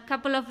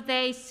couple of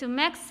days to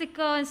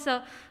Mexico, and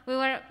so we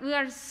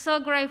are so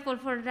grateful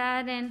for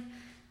that,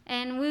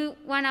 and we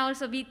want to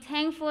also be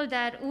thankful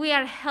that we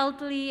are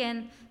healthy,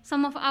 and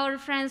some of our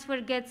friends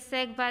will get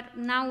sick, but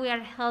now we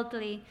are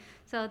healthy.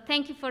 So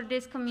thank you for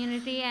this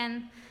community,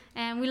 and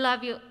we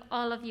love you,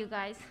 all of you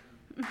guys.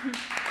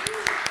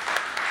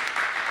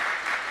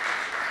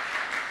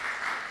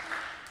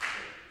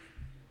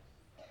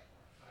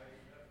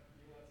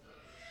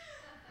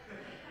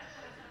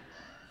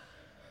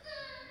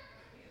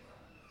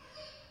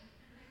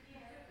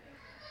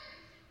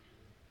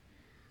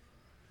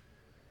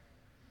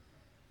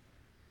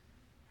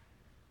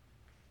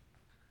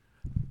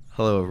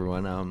 Hello,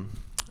 everyone.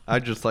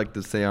 I'd just like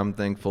to say I'm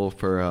thankful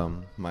for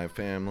my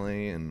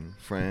family and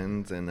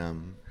friends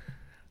and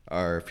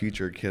our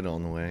future kid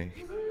on the way.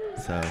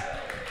 So,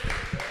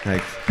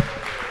 thanks.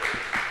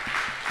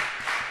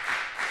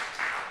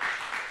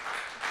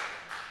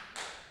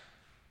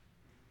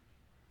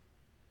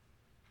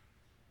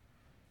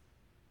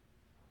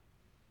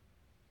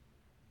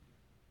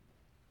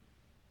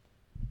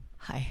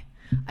 Hi.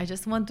 I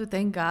just want to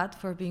thank God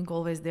for being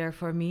always there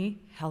for me,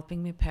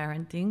 helping me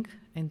parenting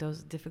in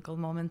those difficult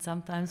moments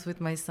sometimes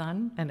with my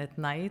son and at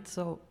night.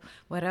 So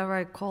wherever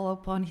I call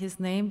upon his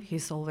name,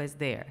 he's always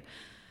there.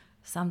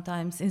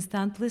 Sometimes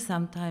instantly,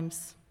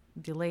 sometimes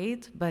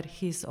delayed, but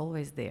he's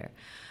always there.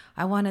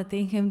 I want to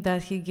thank him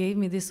that he gave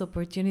me this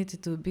opportunity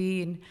to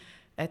be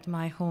at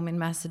my home in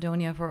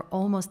Macedonia for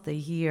almost a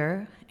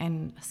year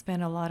and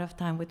spend a lot of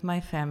time with my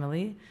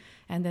family,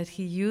 and that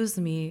he used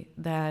me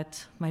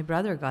that my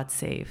brother got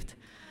saved.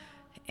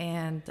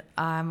 And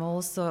I'm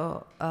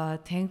also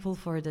thankful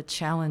for the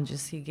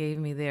challenges he gave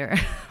me there,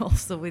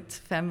 also with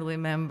family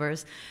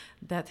members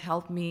that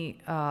helped me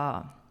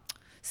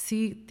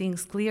see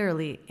things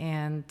clearly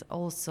and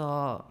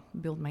also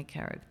build my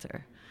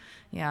character.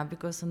 Yeah,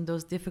 because in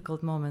those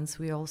difficult moments,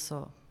 we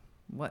also,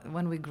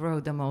 when we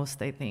grow the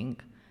most, I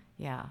think.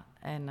 Yeah,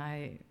 and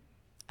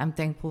I'm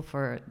thankful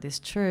for this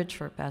church,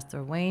 for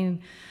Pastor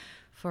Wayne,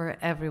 for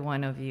every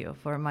one of you,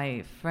 for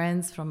my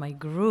friends from my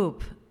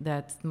group,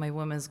 my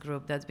women's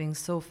group, that's been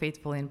so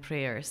faithful in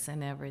prayers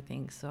and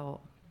everything.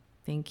 So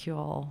thank you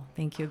all.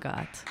 Thank you,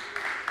 God.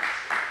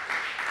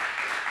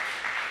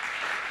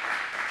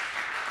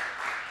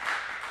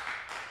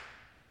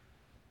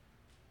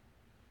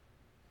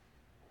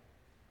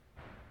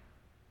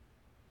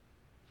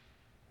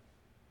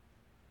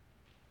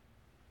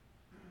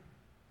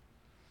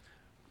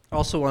 I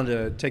also wanted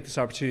to take this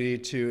opportunity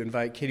to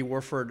invite Katie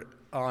Warford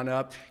on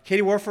up.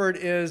 Katie Warford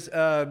is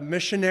a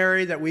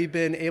missionary that we've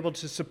been able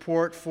to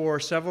support for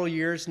several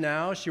years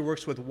now. She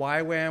works with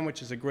YWAM,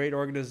 which is a great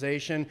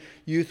organization,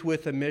 Youth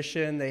with a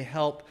Mission. They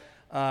help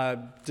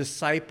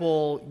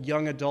disciple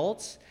young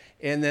adults,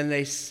 and then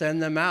they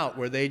send them out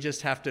where they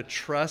just have to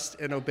trust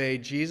and obey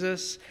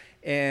Jesus,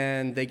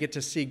 and they get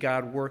to see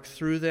God work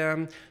through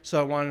them. So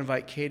I want to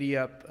invite Katie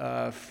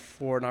up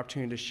for an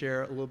opportunity to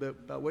share a little bit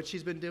about what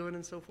she's been doing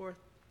and so forth.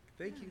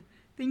 Thank you.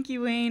 Thank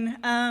you, Wayne.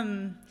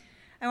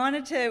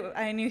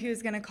 I knew he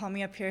was going to call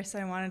me up here, so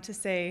I wanted to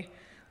say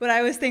what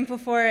I was thankful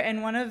for.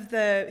 And one of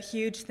the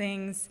huge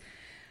things,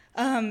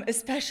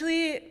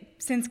 especially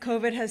since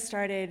COVID has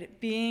started,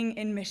 being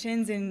in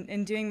missions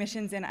and doing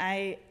missions, and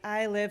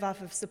I live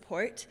off of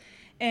support.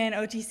 And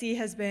OTC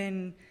has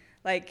been,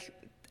 I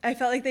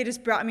felt like they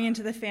just brought me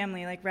into the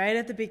family, right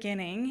at the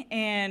beginning,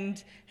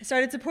 and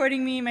started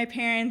supporting me. My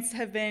parents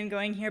have been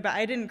going here, but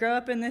I didn't grow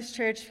up in this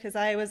church because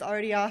I was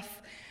already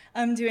off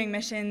doing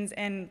missions,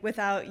 and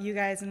without you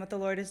guys and what the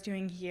Lord is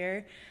doing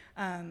here,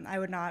 I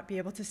would not be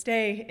able to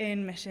stay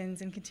in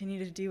missions and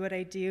continue to do what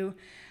I do.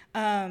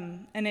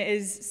 And it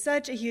is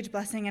such a huge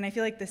blessing, and I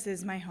feel like this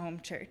is my home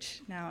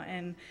church now.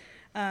 And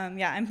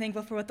I'm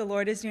thankful for what the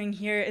Lord is doing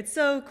here. It's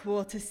so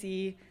cool to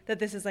see that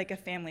this is like a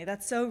family.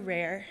 That's so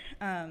rare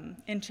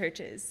in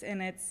churches,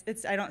 and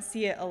it's I don't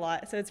see it a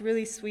lot. So it's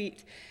really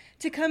sweet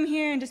to come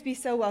here and just be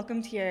so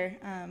welcomed here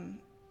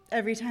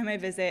every time I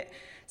visit.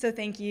 So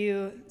thank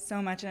you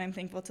so much, and I'm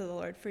thankful to the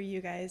Lord for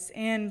you guys.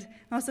 And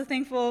I'm also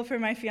thankful for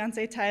my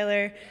fiance,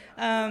 Tyler.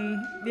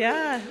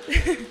 The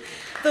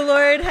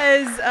Lord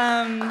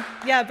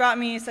has brought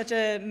me such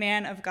a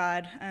man of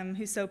God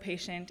who's so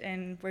patient,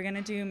 and we're going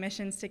to do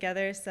missions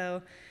together.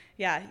 So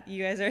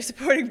you guys are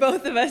supporting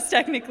both of us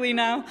technically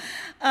now.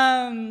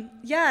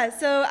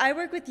 So I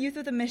work with Youth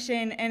with a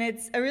Mission, and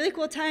it's a really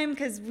cool time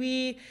because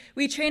we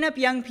train up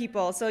young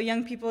people. So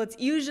young people, it's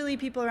usually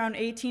people around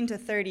 18 to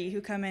 30 who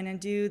come in and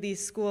do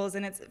these schools,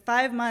 and it's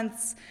 5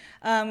 months.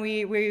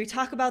 We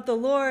talk about the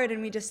Lord,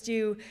 and we just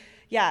do,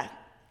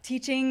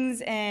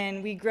 teachings,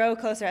 and we grow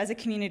closer as a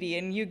community,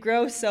 and you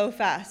grow so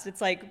fast.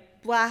 It's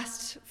like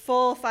blast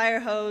full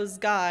fire hose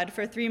God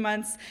for 3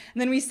 months,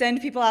 and then we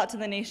send people out to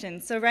the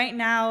nations. So right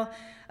now,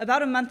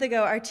 about a month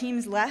ago, our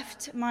teams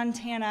left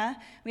Montana.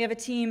 We have a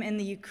team in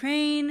the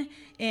Ukraine,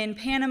 in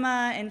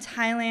Panama, in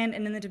Thailand,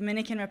 and in the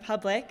Dominican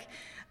Republic.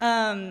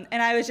 And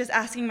I was just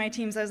asking my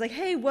teams, I was like,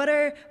 hey, what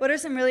are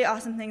some really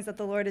awesome things that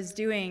the Lord is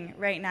doing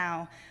right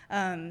now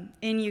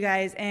in you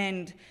guys?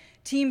 And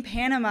Team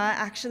Panama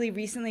actually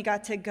recently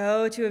got to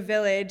go to a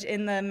village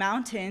in the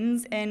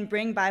mountains and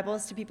bring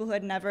Bibles to people who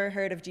had never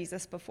heard of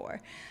Jesus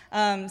before.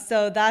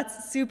 So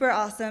that's super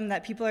awesome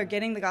that people are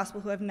getting the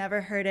gospel who have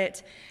never heard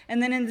it.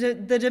 And then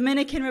in the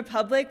Dominican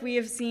Republic, we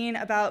have seen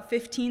about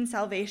 15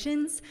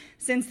 salvations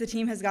since the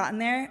team has gotten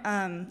there,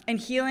 and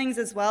healings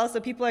as well. So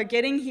people are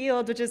getting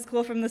healed, which is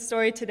cool from the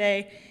story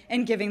today,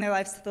 and giving their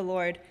lives to the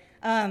Lord.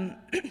 So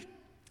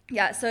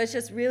it's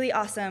just really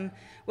awesome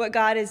what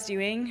God is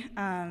doing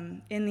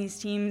in these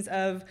teams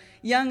of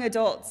young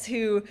adults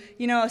who,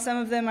 some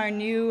of them are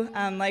new.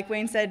 Like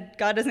Wayne said,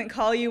 God doesn't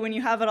call you when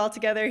you have it all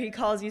together. He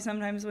calls you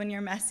sometimes when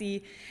you're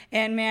messy.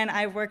 And man,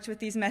 I've worked with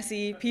these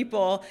messy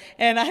people,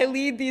 and I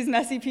lead these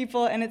messy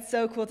people, and it's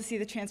so cool to see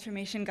the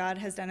transformation God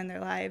has done in their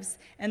lives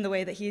and the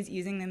way that He's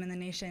using them in the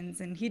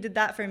nations. And He did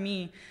that for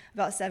me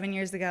about 7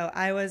 years ago.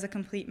 I was a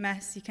complete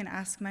mess. You can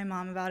ask my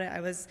mom about it.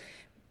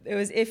 It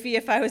was iffy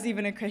if I was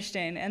even a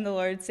Christian, and the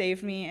Lord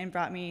saved me and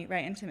brought me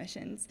right into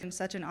missions. It's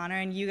such an honor,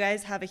 and you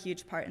guys have a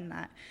huge part in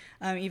that.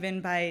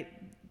 Even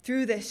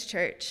through this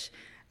church,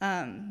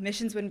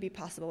 missions wouldn't be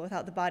possible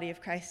without the body of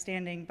Christ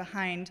standing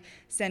behind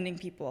sending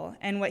people.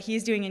 And what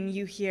He's doing in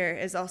you here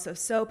is also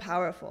so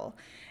powerful.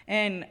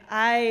 And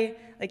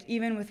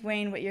even with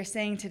Wayne, what you're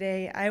saying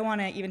today, I want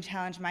to even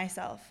challenge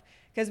myself.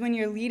 Because when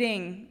you're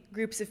leading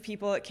groups of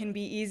people, it can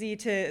be easy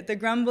to the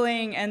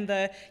grumbling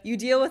and you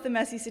deal with the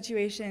messy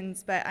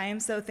situations. But I am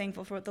so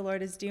thankful for what the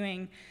Lord is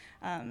doing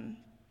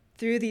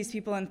through these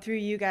people and through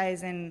you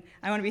guys. And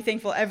I want to be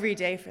thankful every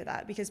day for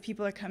that, because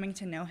people are coming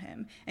to know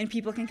Him. And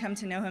people can come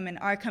to know Him and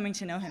are coming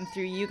to know Him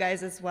through you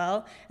guys as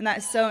well. And that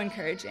is so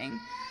encouraging.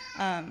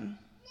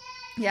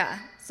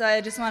 So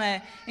I just want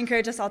to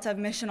encourage us all to have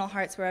missional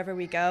hearts wherever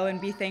we go and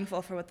be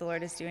thankful for what the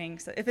Lord is doing.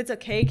 So if it's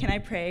okay, can I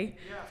pray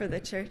for the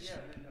church?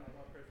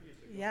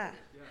 Yeah.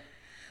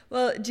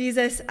 Well,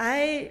 Jesus,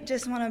 I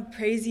just want to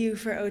praise you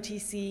for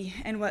OTC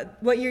and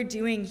what you're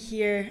doing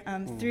here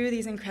through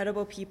these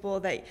incredible people.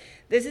 That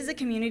this is a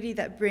community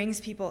that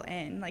brings people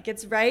in. Like,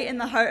 it's right in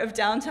the heart of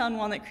downtown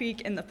Walnut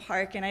Creek in the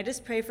park. And I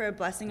just pray for a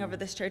blessing over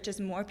this church as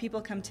more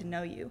people come to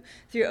know you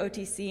through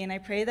OTC. And I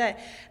pray that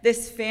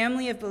this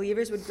family of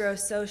believers would grow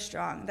so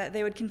strong, that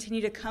they would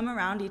continue to come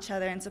around each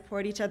other and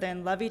support each other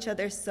and love each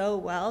other so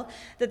well,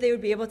 that they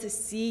would be able to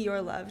see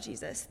your love,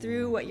 Jesus,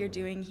 through what you're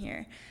doing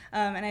here.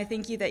 And I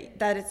thank you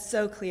that it's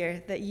so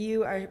clear that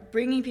you are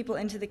bringing people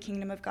into the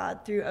kingdom of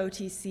God through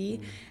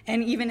OTC,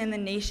 and even in the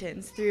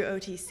nations through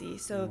OTC.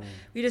 So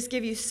we just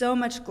give you so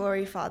much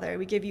glory, Father.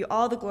 We give you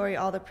all the glory,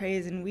 all the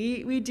praise, and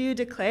we do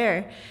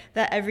declare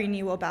that every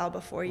knee will bow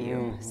before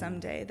you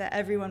someday, that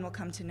everyone will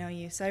come to know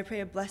you. So I pray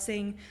a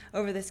blessing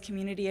over this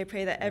community. I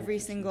pray that every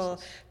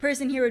single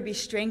person here would be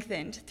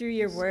strengthened through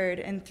your word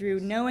and through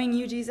knowing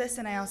you, Jesus,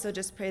 and I also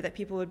just pray that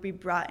people would be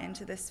brought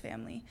into this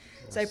family.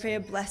 So I pray a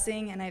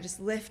blessing, and I just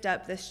lift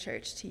up this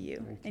church to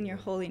you in your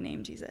holy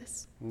name,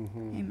 Jesus.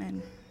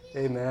 Amen.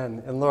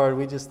 Amen. And Lord,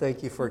 we just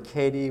thank you for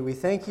Katie. We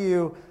thank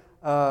you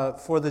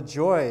for the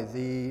joy,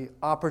 the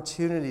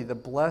opportunity, the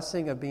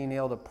blessing of being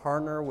able to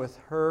partner with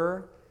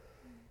her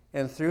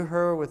and through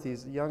her with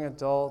these young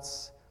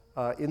adults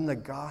in the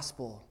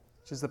gospel,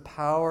 which is the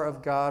power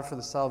of God for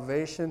the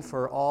salvation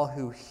for all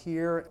who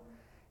hear.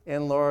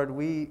 And Lord,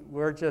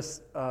 we're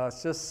just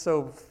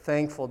so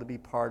thankful to be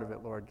part of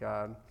it, Lord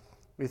God.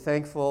 We're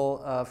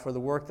thankful for the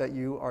work that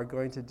you are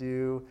going to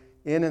do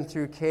in and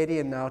through Katie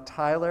and now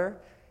Tyler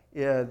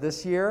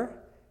this year.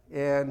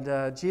 And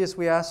Jesus,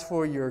 we ask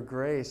for your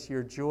grace,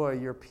 your joy,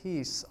 your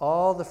peace,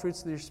 all the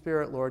fruits of your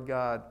Spirit, Lord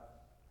God,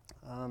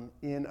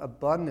 in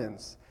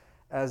abundance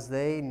as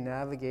they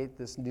navigate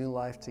this new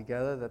life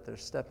together that they're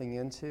stepping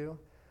into.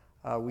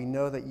 We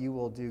know that you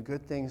will do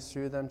good things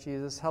through them,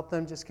 Jesus. Help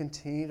them just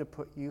continue to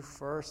put you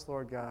first,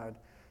 Lord God,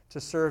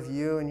 to serve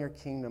you and your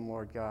kingdom,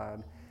 Lord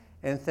God.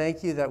 And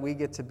thank you that we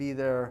get to be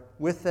there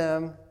with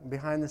them,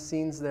 behind the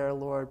scenes there,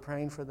 Lord,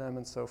 praying for them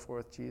and so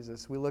forth,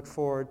 Jesus. We look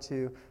forward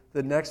to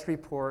the next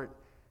report.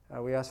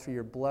 We ask for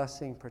your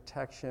blessing,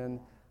 protection,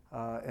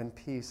 and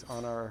peace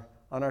on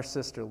our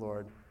sister,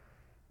 Lord.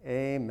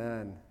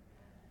 Amen.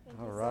 Thank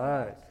All you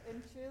right. so much.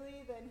 And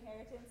truly, the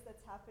inheritance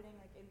that's happening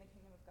in the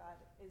kingdom of God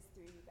is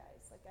through you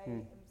guys. I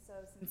am so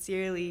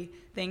sincerely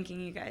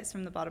thanking you guys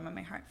from the bottom of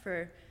my heart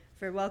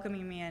for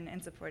welcoming me in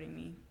and supporting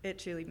me. It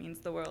truly means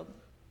the world.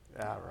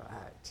 All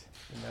right.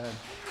 Amen.